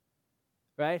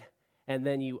right? And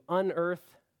then you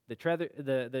unearth the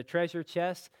treasure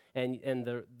chest, and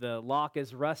the lock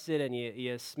is rusted, and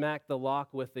you smack the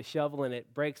lock with the shovel, and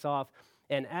it breaks off.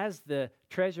 And as the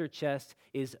treasure chest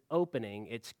is opening,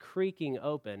 it's creaking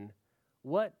open,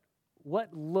 what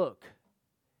look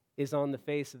is on the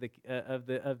face of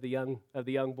the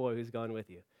young boy who's gone with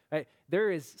you? Right?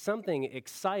 There is something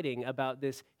exciting about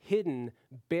this hidden,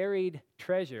 buried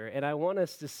treasure, and I want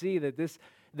us to see that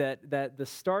the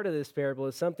start of this parable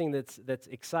is something that's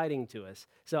exciting to us.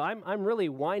 So I'm really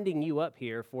winding you up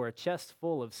here for a chest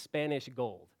full of Spanish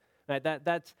gold. Right?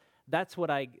 That's what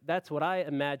I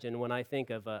imagine when I think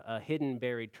of a hidden,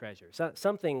 buried treasure.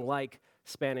 Something like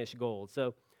Spanish gold.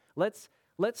 So let's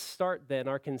start then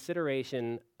our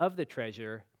consideration of the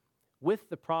treasure with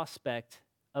the prospect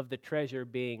of the treasure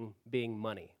being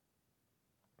money.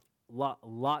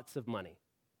 Lots of money.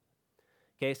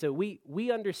 Okay, so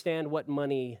we understand what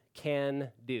money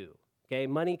can do. Okay,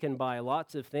 money can buy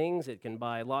lots of things. It can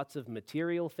buy lots of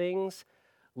material things,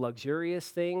 luxurious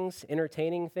things,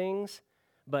 entertaining things,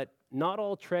 but not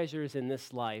all treasures in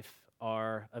this life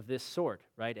are of this sort,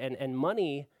 right? And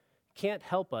money can't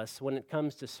help us when it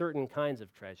comes to certain kinds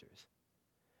of treasures,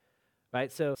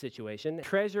 right? So situation,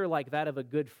 treasure like that of a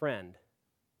good friend,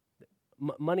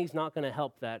 money's not going to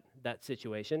help that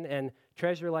situation. And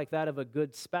treasure like that of a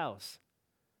good spouse,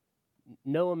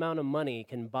 no amount of money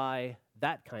can buy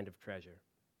that kind of treasure.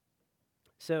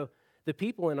 So the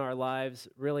people in our lives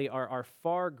really are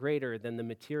far greater than the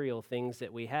material things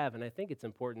that we have, and I think it's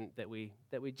important that we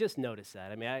just notice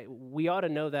that. I mean, we ought to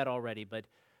know that already, but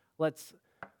let's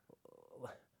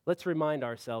remind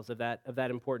ourselves of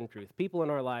that important truth. People in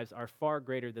our lives are far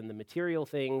greater than the material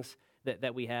things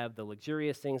that we have, the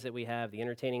luxurious things that we have, the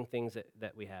entertaining things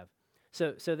that we have.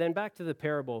 So then back to the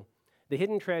parable. The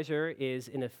hidden treasure is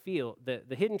in a field.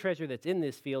 The hidden treasure that's in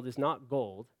this field is not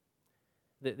gold.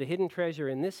 The hidden treasure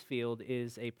in this field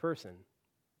is a person.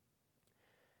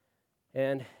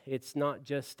 And it's not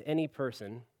just any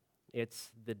person.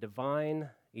 It's the divine,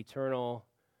 eternal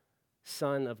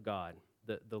Son of God,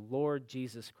 the Lord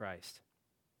Jesus Christ.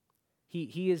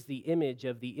 He is the image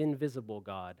of the invisible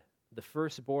God, the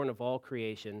firstborn of all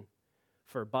creation.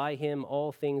 For by him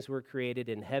all things were created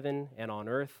in heaven and on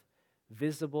earth,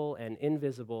 visible and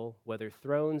invisible, whether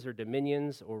thrones or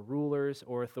dominions or rulers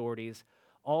or authorities.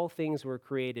 All things were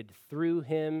created through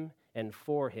him and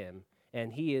for him,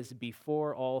 and he is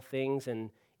before all things,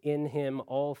 and in him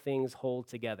all things hold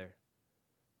together.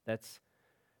 That's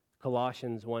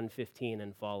Colossians 1:15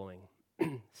 and following.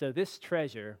 So this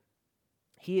treasure,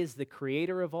 he is the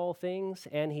creator of all things,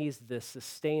 and he's the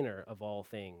sustainer of all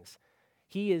things.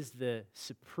 He is the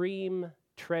supreme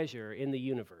treasure in the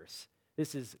universe.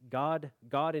 This is God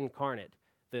incarnate,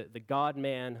 the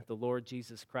God-man, the Lord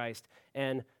Jesus Christ.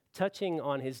 And touching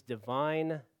on his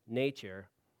divine nature,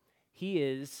 he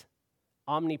is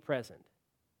omnipresent.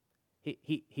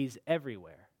 He's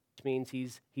everywhere, which means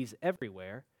he's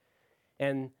everywhere.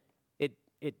 And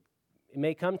it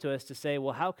may come to us to say,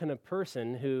 well, how can a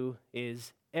person who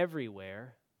is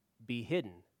everywhere be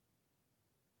hidden?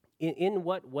 In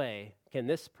what way can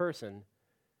this person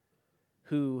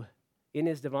who in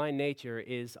his divine nature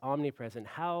is omnipresent,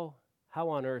 how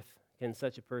on earth can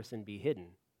such a person be hidden?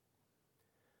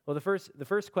 Well, the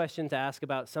first question to ask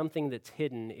about something that's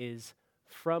hidden is,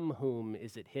 from whom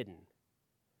is it hidden?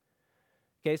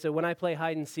 Okay, so when I play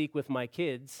hide and seek with my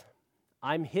kids,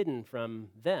 I'm hidden from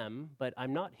them, but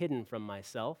I'm not hidden from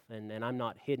myself, and I'm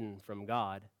not hidden from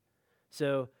God.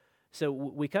 So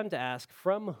we come to ask,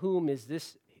 from whom is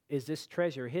this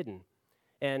treasure hidden?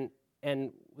 And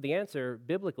the answer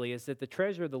biblically is that the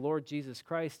treasure of the Lord Jesus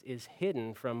Christ is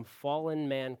hidden from fallen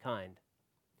mankind.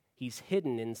 He's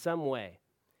hidden in some way.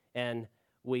 And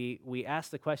we ask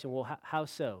the question, well, how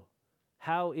so?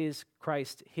 How is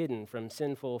Christ hidden from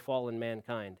sinful, fallen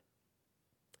mankind?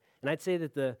 And I'd say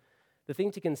that the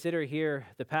thing to consider here,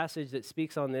 the passage that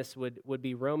speaks on this would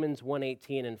be Romans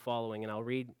 1:18 and following, and I'll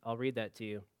read that to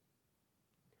you.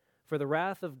 For the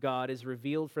wrath of God is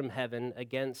revealed from heaven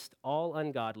against all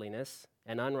ungodliness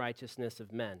and unrighteousness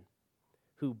of men,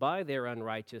 who by their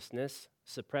unrighteousness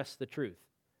suppress the truth.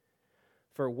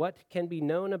 For what can be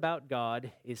known about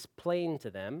God is plain to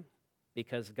them,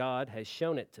 because God has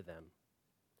shown it to them.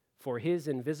 For his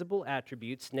invisible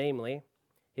attributes, namely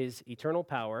his eternal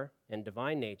power and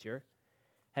divine nature,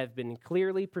 have been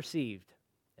clearly perceived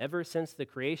ever since the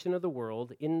creation of the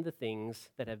world in the things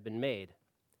that have been made.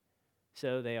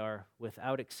 So they are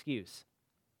without excuse.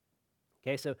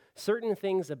 Okay, so certain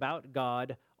things about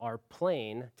God are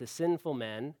plain to sinful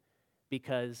men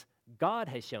because God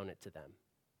has shown it to them.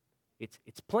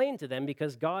 It's plain to them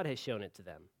because God has shown it to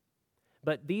them.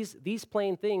 But these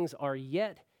plain things are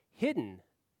yet hidden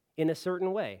in a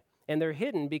certain way. And they're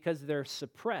hidden because they're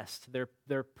suppressed,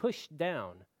 they're pushed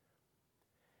down.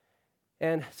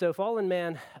 And so fallen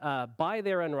man, by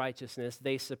their unrighteousness,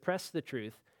 they suppress the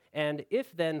truth. And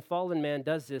if then fallen man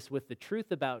does this with the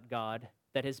truth about God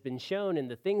that has been shown in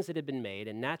the things that have been made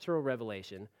in natural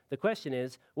revelation, the question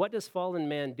is, what does fallen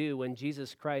man do when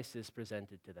Jesus Christ is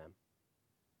presented to them?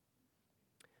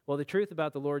 Well, the truth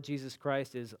about the Lord Jesus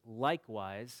Christ is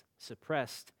likewise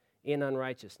suppressed in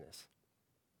unrighteousness.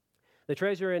 The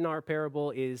treasure in our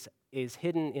parable is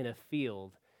hidden in a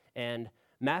field, and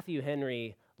Matthew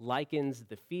Henry likens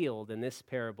the field in this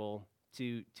parable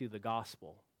to the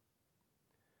gospel.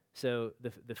 So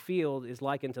the field is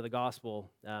likened to the gospel.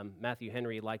 Matthew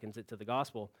Henry likens it to the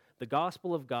gospel. The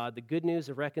gospel of God, the good news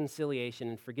of reconciliation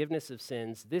and forgiveness of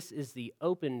sins, this is the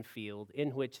open field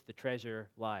in which the treasure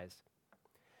lies.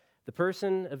 The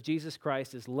person of Jesus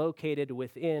Christ is located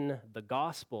within the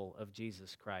gospel of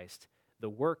Jesus Christ, the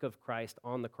work of Christ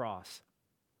on the cross.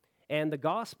 And the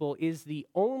gospel is the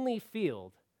only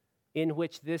field in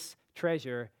which this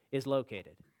treasure is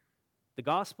located. The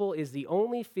gospel is the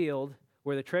only field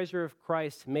where the treasure of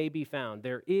Christ may be found.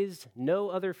 There is no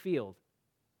other field.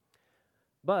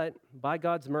 But by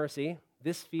God's mercy,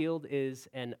 this field is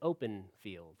an open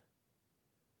field.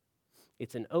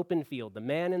 It's an open field. The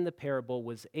man in the parable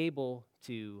was able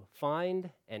to find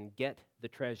and get the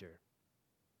treasure.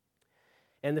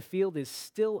 And the field is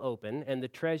still open, and the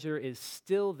treasure is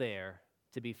still there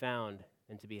to be found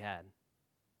and to be had.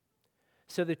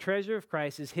 So the treasure of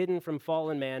Christ is hidden from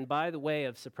fallen man by the way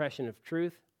of suppression of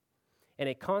truth, and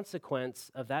a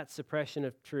consequence of that suppression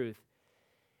of truth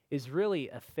is really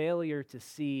a failure to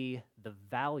see the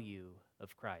value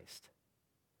of Christ.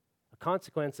 A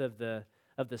consequence of the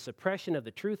suppression of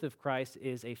the truth of Christ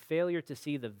is a failure to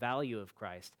see the value of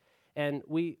Christ. And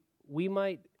we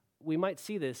might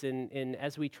see this in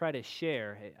as we try to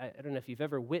share. I don't know if you've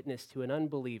ever witnessed to an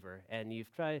unbeliever and you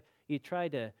try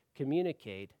to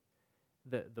communicate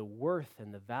the worth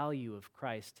and the value of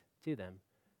Christ to them.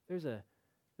 There's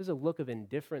a look of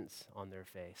indifference on their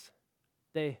face.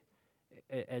 They,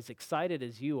 as excited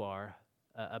as you are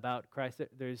about Christ,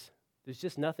 there's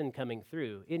just nothing coming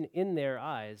through. In their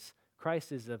eyes,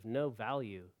 Christ is of no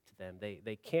value to them.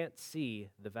 They can't see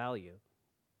the value.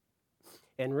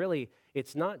 And really,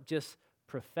 it's not just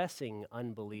professing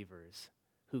unbelievers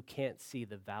who can't see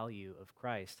the value of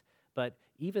Christ, but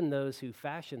even those who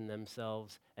fashion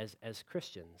themselves as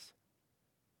Christians.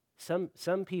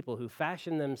 Some people who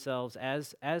fashion themselves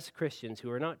as Christians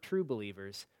who are not true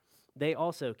believers, they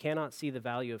also cannot see the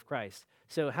value of Christ.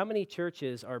 So how many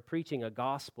churches are preaching a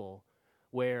gospel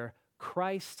where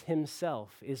Christ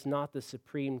himself is not the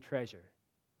supreme treasure?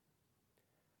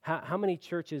 How many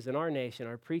churches in our nation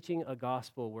are preaching a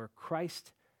gospel where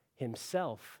Christ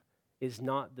himself is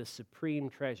not the supreme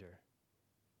treasure?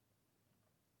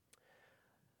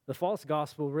 The false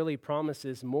gospel really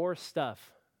promises more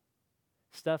stuff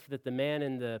that the man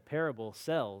in the parable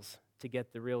sells to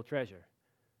get the real treasure.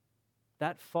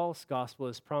 That false gospel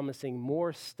is promising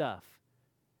more stuff.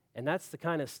 And that's the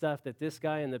kind of stuff that this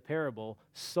guy in the parable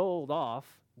sold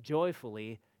off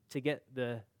joyfully to get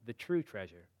the true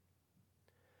treasure.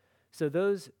 So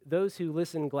those who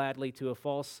listen gladly to a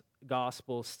false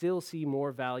gospel still see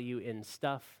more value in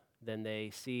stuff than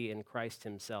they see in Christ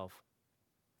himself.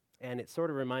 And it sort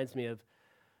of reminds me of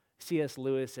C.S.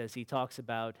 Lewis as he talks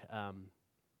about,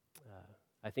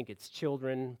 I think it's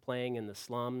children playing in the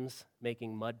slums,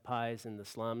 making mud pies in the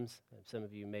slums. Some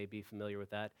of you may be familiar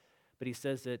with that. But he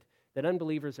says that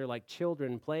unbelievers are like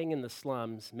children playing in the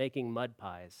slums, making mud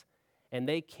pies. And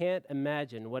they can't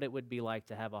imagine what it would be like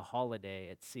to have a holiday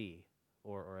at sea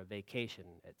or a vacation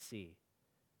at sea.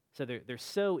 So they're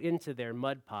so into their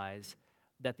mud pies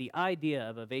that the idea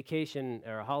of a vacation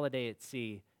or a holiday at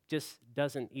sea just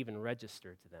doesn't even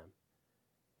register to them.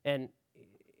 And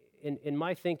in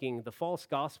my thinking, the false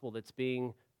gospel that's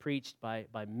being preached by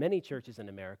many churches in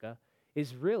America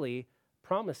is really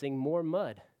promising more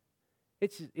mud.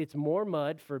 It's more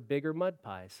mud for bigger mud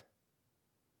pies.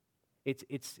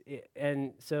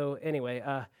 And so anyway,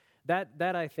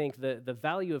 that I think the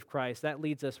value of Christ, that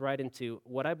leads us right into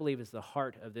what I believe is the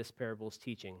heart of this parable's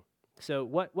teaching. So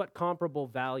what comparable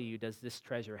value does this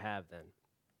treasure have then?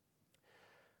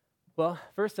 Well,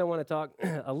 first I want to talk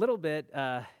a little bit,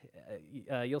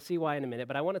 you'll see why in a minute,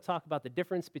 but I want to talk about the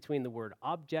difference between the word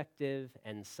objective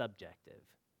and subjective.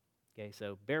 Okay,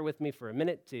 so bear with me for a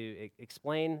minute to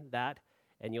explain that,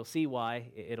 and you'll see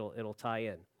why it'll tie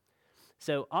in.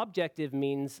 So objective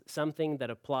means something that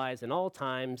applies in all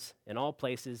times, in all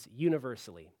places,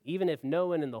 universally. Even if no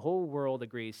one in the whole world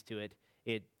agrees to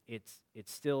it, it's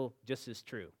still just as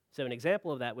true. So an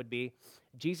example of that would be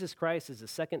Jesus Christ is the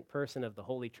second person of the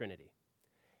Holy Trinity.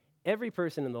 Every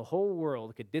person in the whole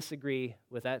world could disagree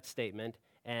with that statement,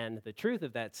 and the truth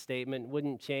of that statement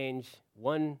wouldn't change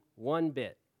one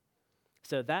bit.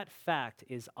 So that fact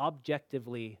is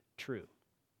objectively true.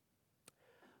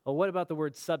 Well, what about the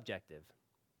word subjective?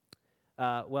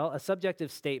 Well, a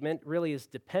subjective statement really is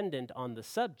dependent on the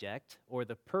subject or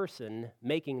the person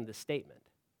making the statement.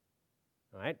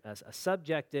 All right? A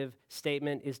subjective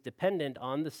statement is dependent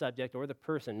on the subject or the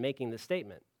person making the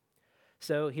statement.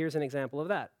 So here's an example of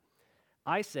that.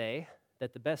 I say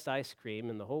that the best ice cream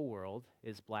in the whole world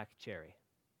is black cherry.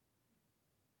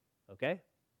 Okay?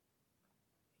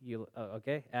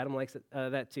 Okay? Adam likes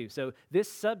that too. So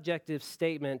this subjective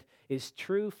statement is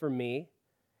true for me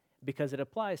because it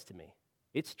applies to me.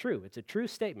 It's true. It's a true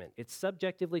statement. It's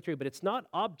subjectively true, but it's not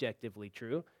objectively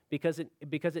true because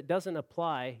it doesn't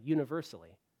apply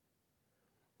universally.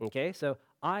 Okay? So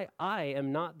I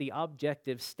am not the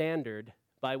objective standard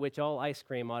by which all ice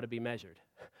cream ought to be measured.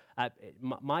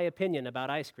 My opinion about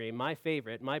ice cream, my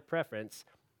favorite, my preference,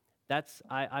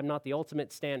 I'm not the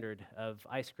ultimate standard of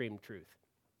ice cream truth.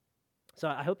 So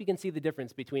I hope you can see the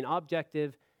difference between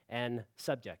objective and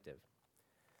subjective.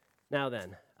 Now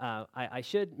then, I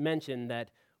should mention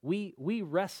that we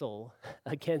wrestle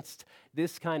against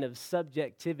this kind of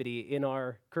subjectivity in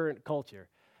our current culture.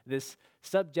 This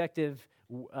subjective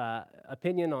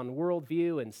opinion on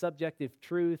worldview and subjective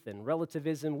truth and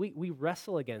relativism, we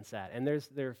wrestle against that. And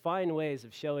there are fine ways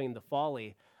of showing the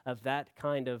folly of that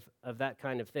kind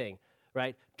of thing,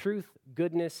 right? Truth,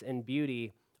 goodness, and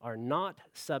beauty are not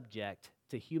subject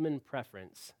to human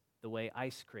preference the way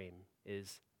ice cream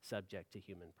is subject to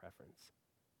human preference.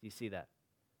 Do you see that?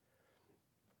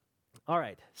 All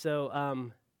right,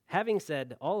 so having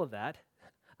said all of that,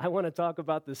 I want to talk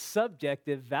about the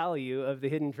subjective value of the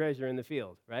hidden treasure in the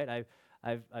field, right?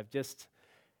 I've just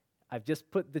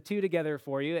put the two together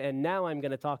for you, and now I'm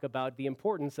going to talk about the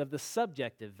importance of the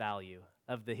subjective value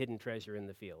of the hidden treasure in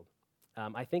the field.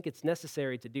 I think it's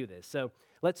necessary to do this. So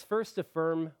let's first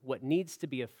affirm what needs to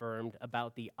be affirmed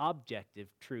about the objective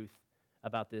truth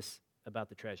about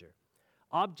the treasure.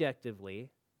 Objectively,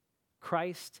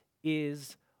 Christ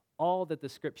is all that the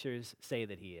scriptures say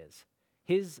that he is.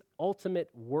 His ultimate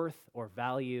worth or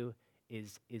value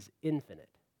is infinite.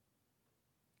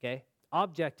 Okay?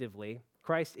 Objectively,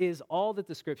 Christ is all that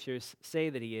the scriptures say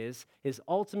that he is. His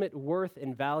ultimate worth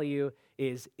and value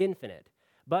is infinite.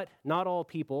 But not all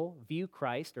people view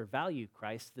Christ or value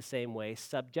Christ the same way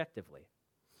subjectively.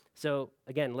 So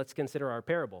again, let's consider our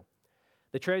parable.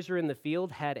 The treasure in the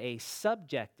field had a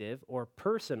subjective or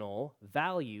personal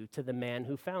value to the man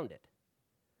who found it.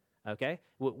 Okay?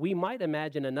 We might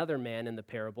imagine another man in the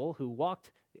parable who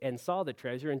walked and saw the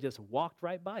treasure and just walked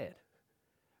right by it.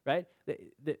 Right?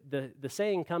 The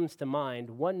saying comes to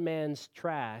mind, one man's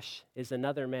trash is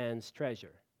another man's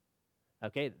treasure.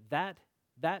 Okay? That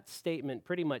statement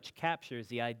pretty much captures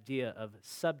the idea of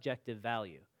subjective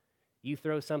value. You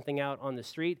throw something out on the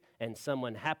street and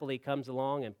someone happily comes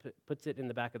along and puts it in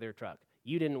the back of their truck.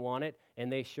 You didn't want it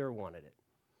and they sure wanted it.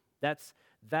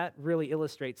 That really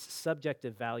illustrates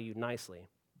subjective value nicely.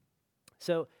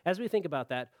 So as we think about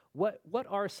that, what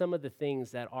are some of the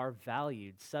things that are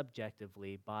valued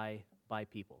subjectively by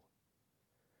people?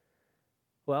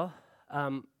 Well,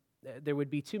 there would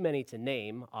be too many to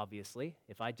name, obviously.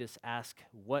 If I just ask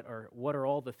what are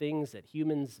all the things that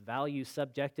humans value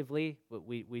subjectively,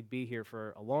 we'd be here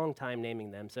for a long time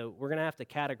naming them. So we're going to have to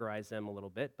categorize them a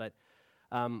little bit. But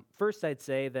first, I'd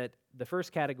say that the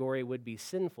first category would be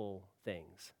sinful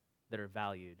things that are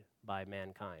valued by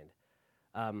mankind.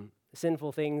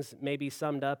 Sinful things may be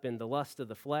summed up in the lust of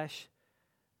the flesh,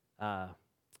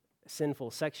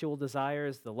 sinful sexual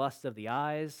desires, the lust of the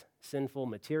eyes, sinful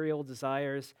material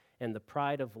desires, and the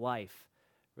pride of life,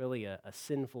 really a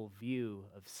sinful view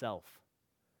of self.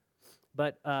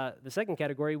 But the second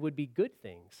category would be good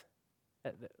things.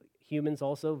 Humans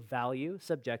also value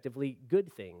subjectively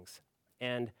good things.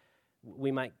 And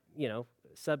we might,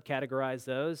 subcategorize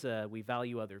those. We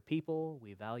value other people.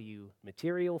 We value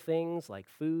material things like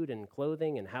food and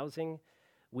clothing and housing.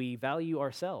 We value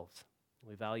ourselves.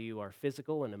 We value our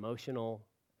physical and emotional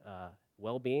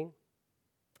well-being.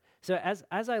 So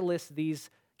as I list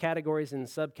these categories and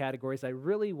subcategories, I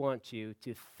really want you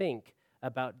to think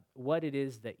about what it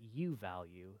is that you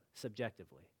value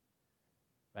subjectively,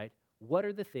 right? What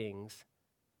are the things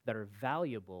that are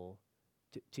valuable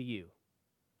to you?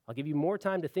 I'll give you more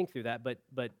time to think through that, but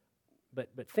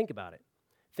think about it.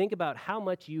 Think about how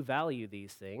much you value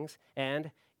these things, and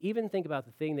even think about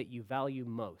the thing that you value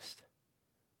most.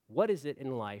 What is it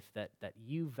in life that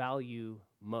you value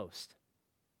most?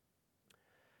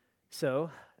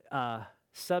 So,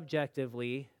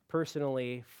 subjectively,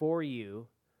 personally, for you,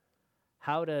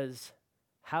 how do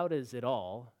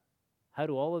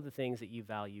all of the things that you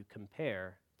value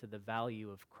compare to the value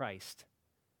of Christ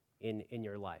in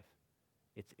your life?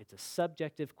 It's a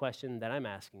subjective question that I'm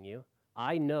asking you.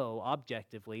 I know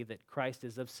objectively that Christ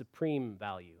is of supreme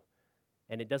value.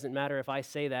 And it doesn't matter if I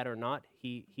say that or not,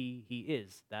 he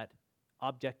is that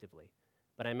objectively.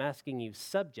 But I'm asking you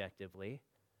subjectively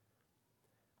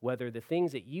whether the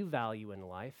things that you value in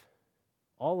life,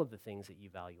 all of the things that you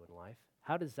value in life,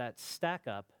 how does that stack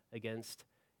up against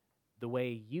the way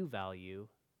you value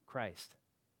Christ?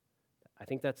 I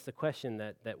think that's the question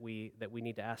that we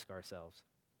need to ask ourselves.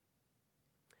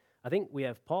 I think we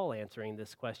have Paul answering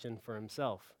this question for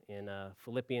himself in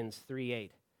Philippians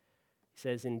 3:8. He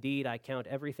says, "Indeed, I count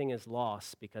everything as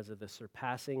loss because of the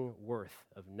surpassing worth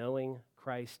of knowing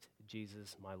Christ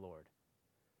Jesus my Lord."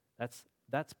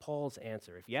 That's Paul's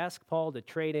answer. If you ask Paul to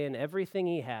trade in everything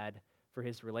he had for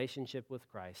his relationship with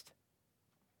Christ,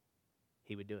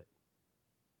 he would do it.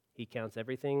 He counts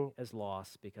everything as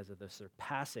loss because of the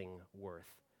surpassing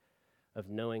worth of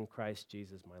knowing Christ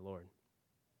Jesus my Lord.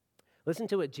 Listen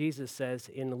to what Jesus says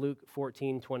in Luke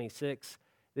 14:26.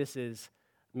 This is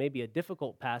maybe a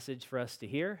difficult passage for us to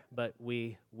hear, but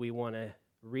we want to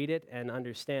read it and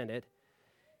understand it.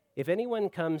 "If anyone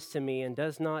comes to me and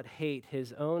does not hate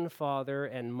his own father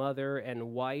and mother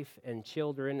and wife and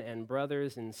children and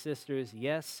brothers and sisters,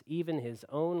 yes, even his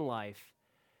own life,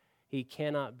 he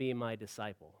cannot be my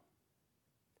disciple."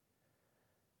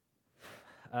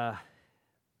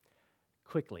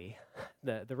 Quickly,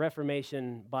 the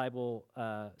Reformation Bible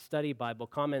Study Bible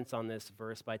comments on this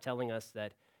verse by telling us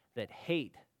that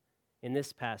hate in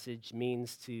this passage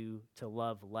means to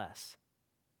love less.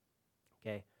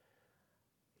 Okay?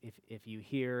 If you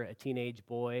hear a teenage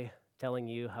boy telling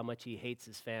you how much he hates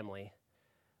his family,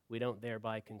 we don't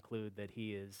thereby conclude that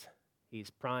he's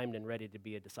primed and ready to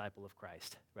be a disciple of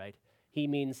Christ, right? He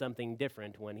means something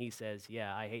different when he says,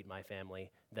 "Yeah, I hate my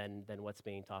family," than what's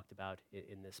being talked about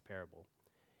in this parable,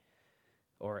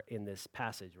 or in this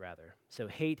passage, rather. So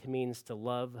hate means to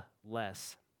love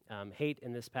less. Hate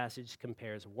in this passage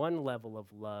compares one level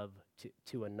of love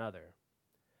to another.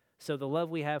 So the love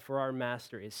we have for our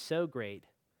master is so great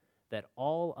that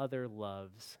all other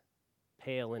loves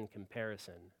pale in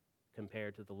comparison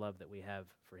compared to the love that we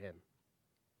have for him.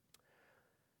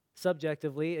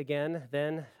 Subjectively, again,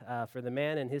 then, for the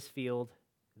man in his field,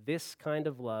 this kind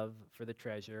of love for the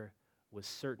treasure was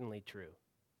certainly true.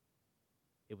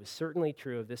 It was certainly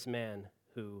true of this man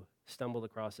who stumbled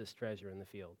across this treasure in the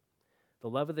field. The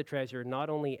love of the treasure not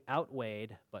only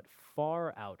outweighed, but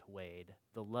far outweighed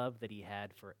the love that he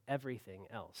had for everything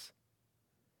else.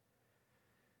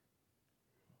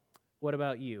 What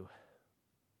about you?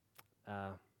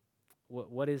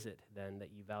 What is it, then,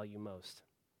 that you value most?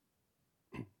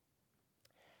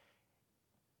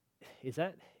 Is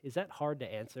that hard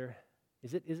to answer?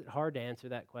 Is it hard to answer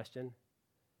that question?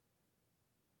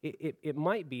 It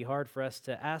might be hard for us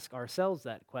to ask ourselves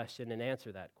that question and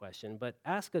answer that question, but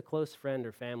ask a close friend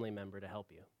or family member to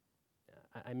help you.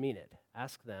 I mean it.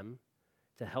 Ask them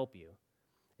to help you,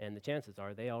 and the chances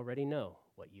are they already know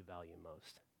what you value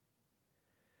most.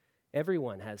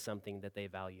 Everyone has something that they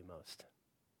value most.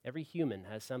 Every human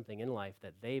has something in life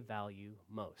that they value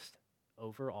most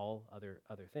over all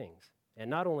other things. And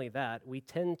not only that, we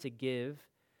tend to give,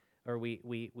 or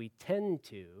we tend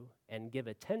to and give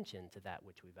attention to that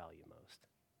which we value most.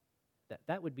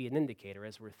 That would be an indicator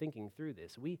as we're thinking through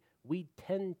this. We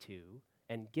tend to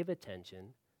and give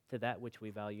attention to that which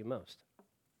we value most.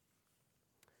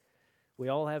 We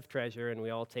all have treasure, and we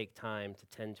all take time to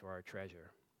tend to our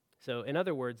treasure. So, in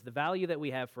other words, the value that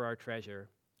we have for our treasure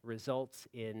results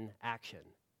in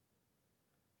action.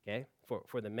 Okay?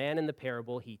 For the man in the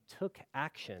parable, he took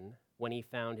action when he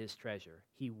found his treasure.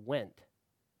 He went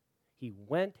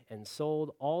and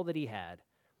sold all that he had.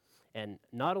 And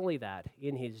not only that,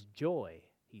 in his joy,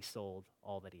 he sold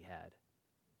all that he had.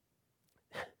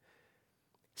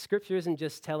 Scripture isn't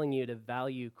just telling you to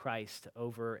value Christ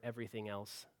over everything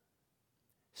else.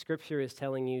 Scripture is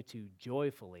telling you to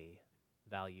joyfully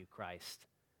value Christ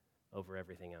over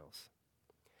everything else.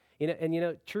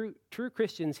 True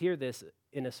Christians hear this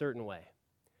in a certain way.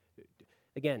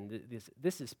 Again,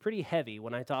 this is pretty heavy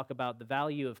when I talk about the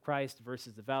value of Christ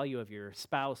versus the value of your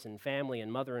spouse and family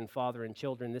and mother and father and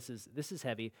children. This is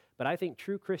heavy, but I think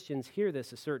true Christians hear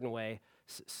this a certain way,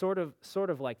 sort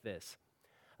of like this.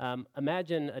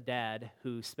 Imagine a dad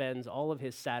who spends all of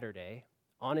his Saturday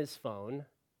on his phone,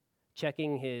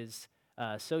 checking his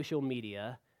social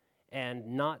media,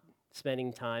 and not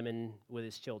spending time with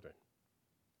his children.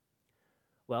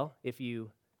 Well, if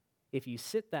you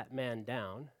sit that man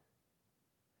down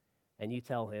and you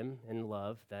tell him in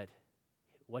love that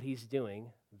what he's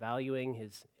doing, valuing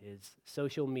his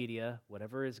social media,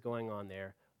 whatever is going on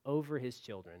there, over his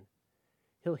children,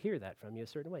 he'll hear that from you a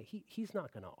certain way. He's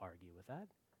not going to argue with that.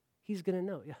 He's going to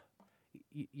know, yeah,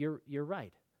 you're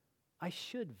right. I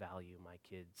should value my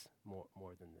kids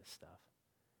more than this stuff.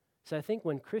 So I think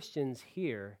when Christians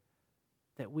hear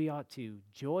that we ought to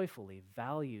joyfully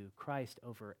value Christ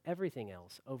over everything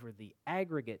else, over the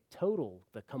aggregate total,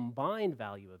 the combined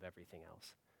value of everything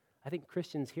else, I think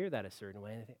Christians hear that a certain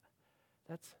way, and I think,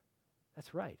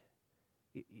 that's right.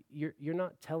 You're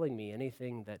not telling me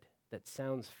anything that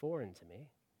sounds foreign to me,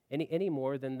 any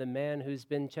more than the man who's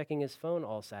been checking his phone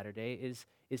all Saturday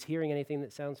is hearing anything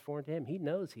that sounds foreign to him. He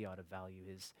knows he ought to value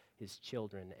his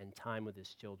children and time with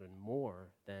his children more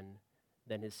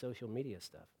than his social media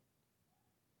stuff.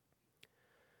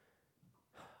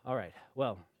 All right,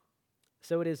 well,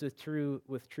 so it is with true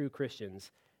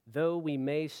Christians. Though we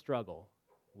may struggle,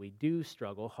 we do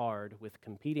struggle hard with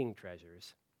competing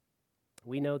treasures,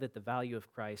 we know that the value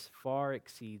of Christ far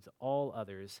exceeds all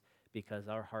others because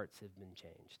our hearts have been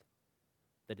changed.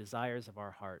 The desires of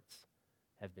our hearts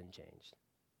have been changed.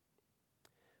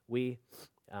 When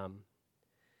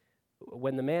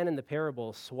the man in the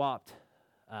parable swapped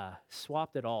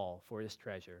it all for his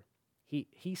treasure, he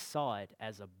saw it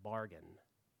as a bargain.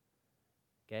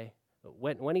 Okay?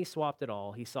 When he swapped it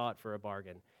all, he saw it for a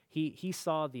bargain. He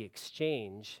saw the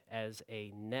exchange as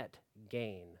a net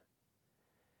gain.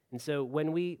 And so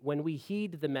when we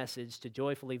heed the message to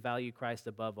joyfully value Christ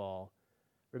above all,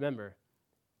 remember,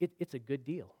 it's a good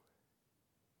deal.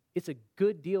 It's a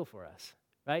good deal for us,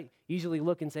 right? Usually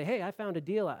look and say, hey, I found a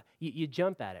deal. You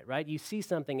jump at it, right? You see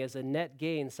something as a net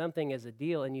gain, something as a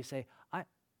deal, and you say,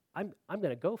 I'm going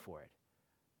to go for it.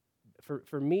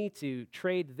 For me to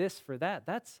trade this for that,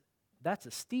 that's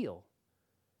a steal.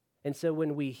 And so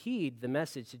when we heed the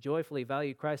message to joyfully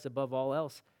value Christ above all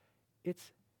else,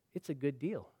 it's a good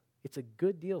deal. It's a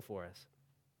good deal for us.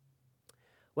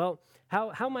 Well,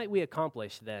 how might we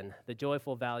accomplish then the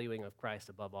joyful valuing of Christ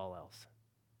above all else?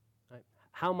 Right?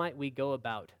 How might we go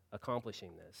about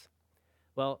accomplishing this?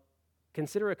 Well,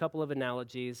 consider a couple of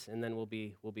analogies, and then we'll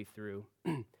be through.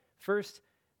 First,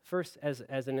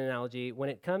 as an analogy, when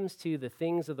it comes to the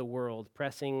things of the world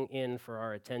pressing in for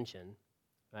our attention,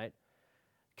 right?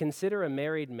 Consider a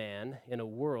married man in a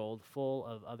world full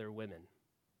of other women.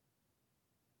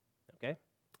 Okay?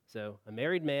 So a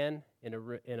married man in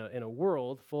a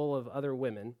world full of other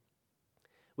women.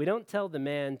 We don't tell the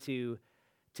man to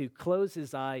close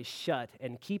his eyes shut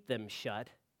and keep them shut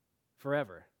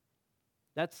forever.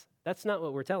 That's not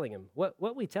what we're telling him.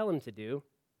 What we tell him to do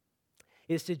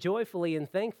is to joyfully and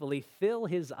thankfully fill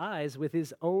his eyes with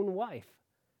his own wife,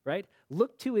 right?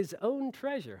 Look to his own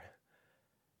treasure.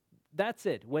 That's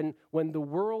it. When the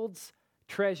world's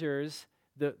treasures,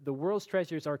 the world's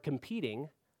treasures are competing,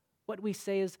 what we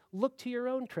say is look to your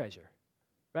own treasure,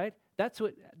 right?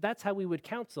 That's how we would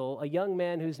counsel a young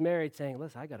man who's married saying,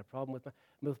 listen, I got a problem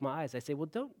with my eyes. I say, well,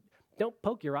 don't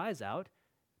poke your eyes out,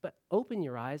 but open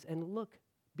your eyes and look.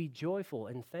 Be joyful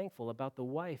and thankful about the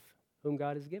wife whom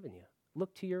God has given you.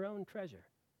 Look to your own treasure.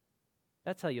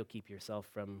 That's how you'll keep yourself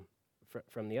from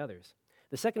the others.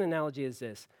 The second analogy is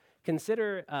this.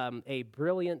 Consider a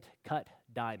brilliant cut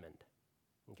diamond,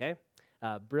 okay?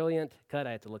 Brilliant cut,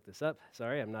 I had to look this up.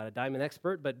 Sorry, I'm not a diamond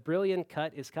expert, but brilliant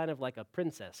cut is kind of like a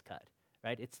princess cut,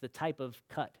 right? It's the type of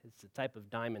cut. It's the type of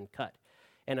diamond cut.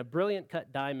 And a brilliant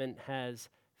cut diamond has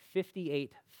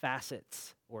 58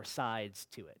 facets or sides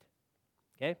to it,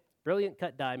 okay? Brilliant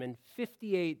cut diamond,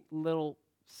 58 little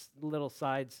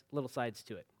sides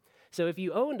to it. So if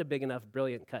you owned a big enough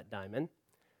brilliant cut diamond,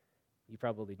 you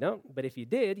probably don't, but if you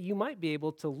did, you might be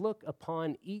able to look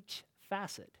upon each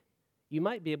facet. You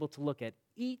might be able to look at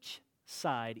each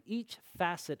side, each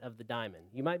facet of the diamond.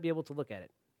 You might be able to look at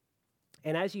it.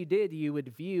 And as you did, you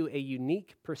would view a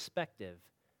unique perspective.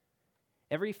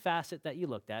 Every facet that you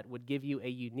looked at would give you a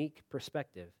unique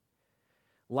perspective.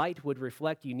 Light would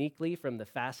reflect uniquely from the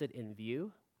facet in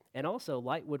view, and also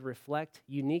light would reflect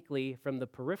uniquely from the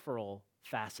peripheral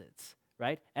facets,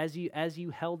 right? As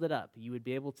you held it up, you would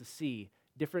be able to see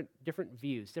different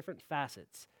views, different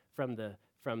facets from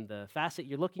the facet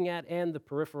you're looking at and the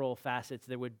peripheral facets.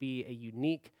 There would be a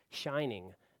unique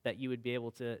shining that you would be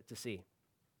able to see.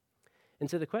 And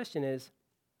so the question is,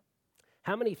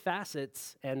 how many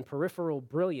facets and peripheral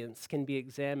brilliance can be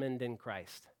examined in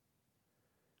Christ?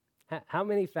 How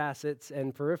many facets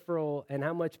and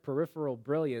how much peripheral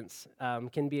brilliance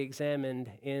can be examined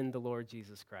in the Lord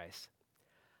Jesus Christ?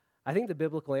 I think the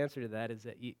biblical answer to that is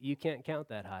that you can't count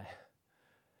that high,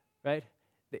 right?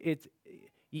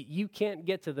 You can't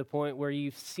get to the point where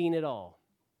you've seen it all.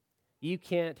 You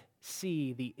can't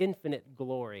see the infinite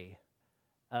glory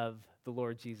of the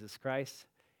Lord Jesus Christ.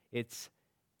 It's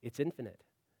infinite.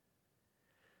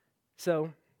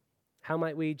 So, how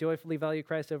might we joyfully value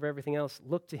Christ over everything else?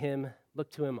 Look to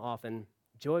him often.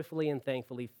 Joyfully and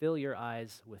thankfully fill your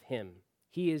eyes with him.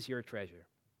 He is your treasure.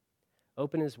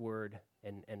 Open his word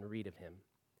and read of him.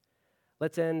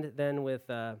 Let's end then with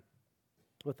the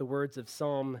words of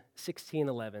Psalm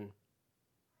 16:11.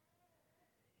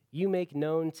 You make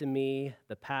known to me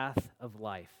the path of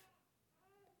life.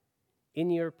 In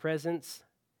your presence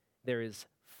there is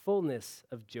fullness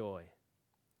of joy.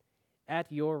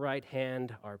 At your right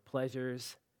hand are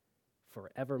pleasures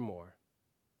forevermore.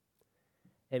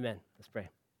 Amen. Let's pray.